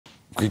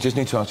We just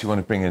need to ask you, want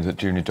to bring in the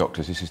junior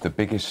doctors. This is the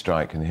biggest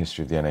strike in the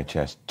history of the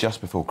NHS,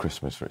 just before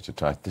Christmas, Richard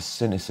Tice. The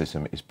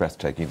cynicism is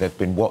breathtaking. There have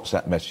been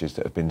WhatsApp messages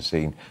that have been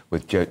seen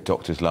with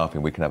doctors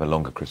laughing, we can have a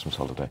longer Christmas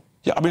holiday.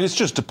 Yeah, I mean, it's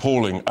just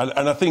appalling.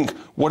 And I think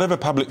whatever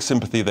public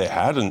sympathy they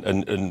had,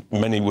 and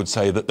many would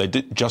say that they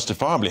did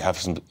justifiably have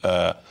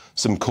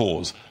some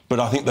cause, but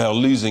I think they are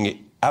losing it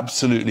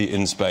absolutely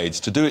in spades.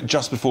 To do it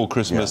just before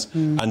Christmas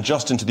and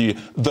just into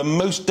the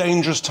most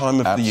dangerous time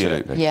of the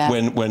year,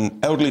 when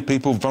elderly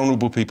people,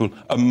 vulnerable people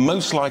are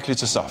most likely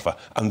to suffer,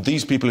 and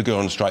these people are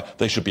going on strike,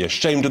 they should be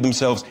ashamed of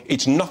themselves.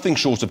 It's nothing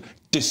short of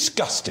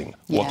disgusting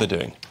what they're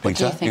doing.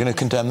 Peter, you're going to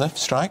condemn the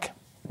strike?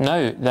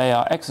 No, they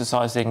are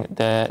exercising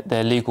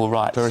their legal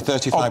rights. For a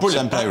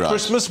 35% pay rise. At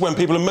Christmas, when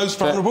people are most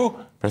vulnerable?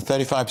 For a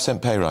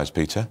 35% pay rise,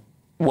 Peter?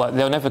 Well,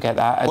 they'll never get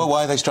that. Well,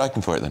 why are they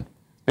striking for it, then?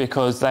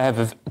 Because they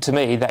have, to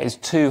me, that is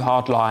too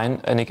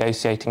hard-line a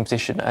negotiating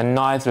position, and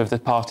neither of the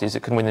parties that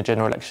can win the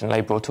general election,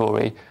 Labour or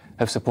Tory,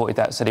 have supported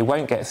that, so they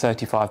won't get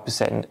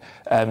 35%.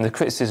 The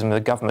criticism of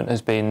the government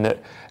has been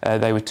that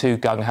they were too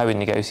gung-ho in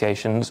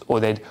negotiations,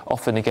 or they'd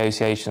offer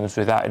negotiations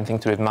without anything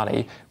to do with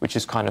money, which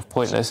is kind of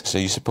pointless. So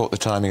you support the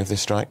timing of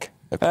this strike?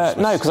 No,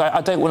 because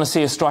I don't want to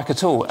see a strike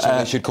at all. So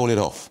they should call it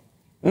off?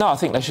 No, I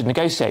think they should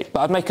negotiate. But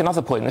I'd make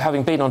another point.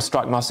 Having been on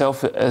strike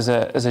myself as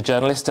a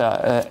journalist,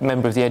 a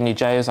member of the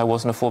NUJ, as I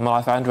was in a former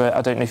life, Andrew,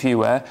 I don't know if you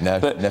were. No,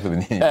 but, never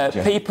been in the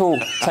NUJ. People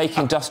take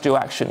industrial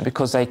action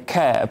because they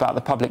care about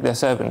the public they're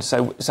serving.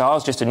 So I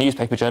was just a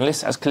newspaper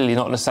journalist. That's clearly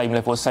not on the same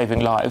level as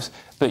saving lives.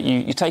 But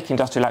you take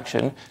industrial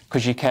action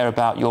because you care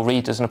about your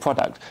readers and a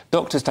product.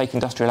 Doctors take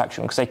industrial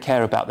action because they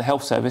care about the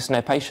health service and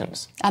their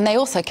patients. And they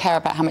also care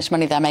about how much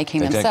money they're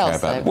making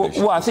themselves. Don't care about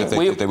well, I think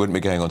they wouldn't be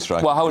going on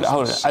strike. Well, hold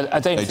on. I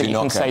don't think you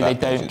can say they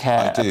don't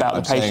care about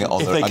the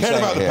patients. If they cared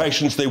about the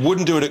patients, they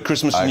wouldn't do it at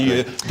Christmas and New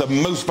Year, the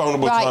most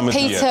vulnerable time of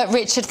the year. Peter,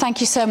 Richard,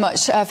 thank you so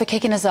much for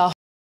kicking us off.